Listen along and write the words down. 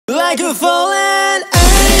like a fallen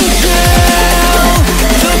angel.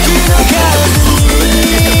 時の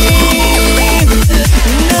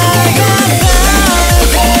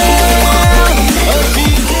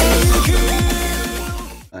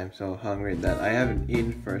I'm so hungry that I haven't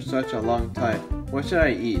eaten for such a long time. What should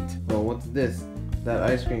I eat? Well, what's this? That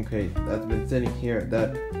ice cream cake that's been sitting here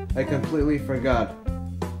that I completely forgot.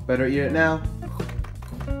 Better eat it now.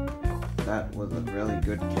 That was a really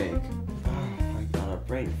good cake. I got a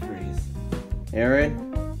brain freeze. Aaron?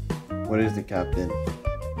 What is it, Captain?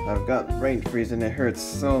 I've got brain freeze and it hurts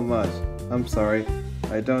so much. I'm sorry.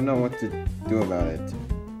 I don't know what to do about it.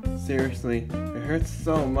 Seriously, it hurts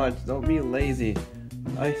so much. Don't be lazy.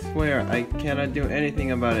 I swear, I cannot do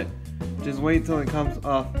anything about it. Just wait till it comes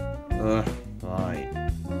off. Ugh,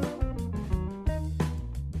 fine.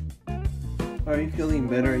 Are you feeling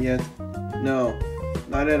better yet? No,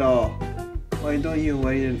 not at all. Why don't you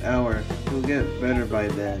wait an hour? You'll get better by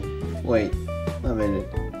then. Wait, a minute.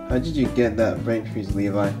 How did you get that brain freeze,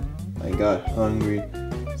 Levi? I got hungry,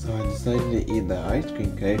 so I decided to eat the ice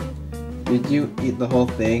cream cake. Did you eat the whole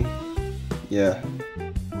thing? Yeah.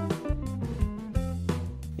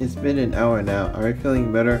 It's been an hour now. Are you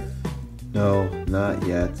feeling better? No, not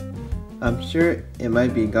yet. I'm sure it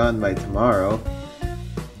might be gone by tomorrow.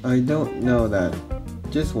 I don't know that.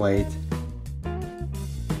 Just wait.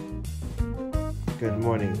 Good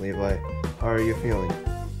morning, Levi. How are you feeling?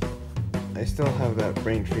 I still have that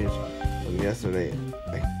brain freeze from yesterday.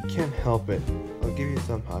 I can't help it. I'll give you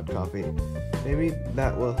some hot coffee. Maybe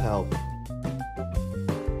that will help.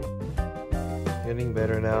 Getting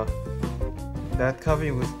better now. That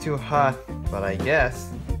coffee was too hot, but I guess